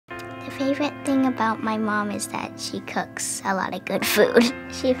favorite thing about my mom is that she cooks a lot of good food.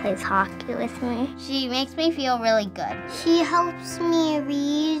 She plays hockey with me. She makes me feel really good. She helps me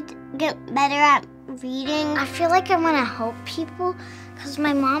read, get better at reading. I feel like I want to help people because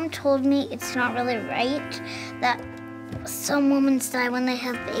my mom told me it's not really right that some women die when they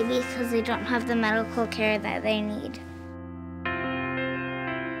have babies because they don't have the medical care that they need.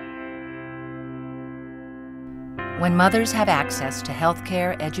 When mothers have access to health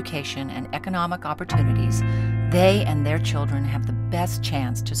care, education, and economic opportunities, they and their children have the best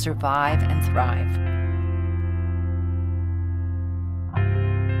chance to survive and thrive.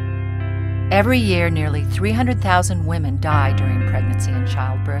 Every year, nearly 300,000 women die during pregnancy and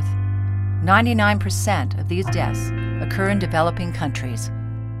childbirth. 99% of these deaths occur in developing countries.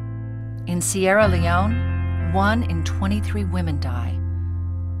 In Sierra Leone, 1 in 23 women die.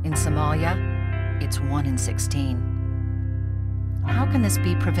 In Somalia, it's 1 in 16. How can this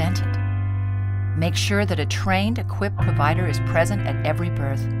be prevented? Make sure that a trained, equipped provider is present at every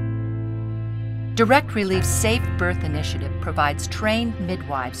birth. Direct Relief's Safe Birth Initiative provides trained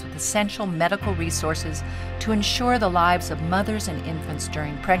midwives with essential medical resources to ensure the lives of mothers and infants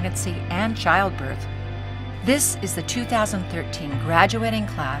during pregnancy and childbirth. This is the 2013 graduating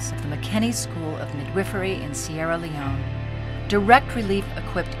class of the McKinney School of Midwifery in Sierra Leone. Direct Relief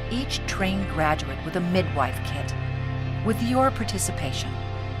equipped each trained graduate with a midwife kit. With your participation,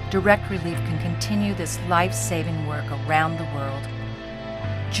 Direct Relief can continue this life-saving work around the world.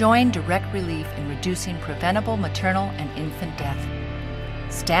 Join Direct Relief in reducing preventable maternal and infant death.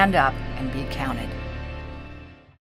 Stand up and be counted.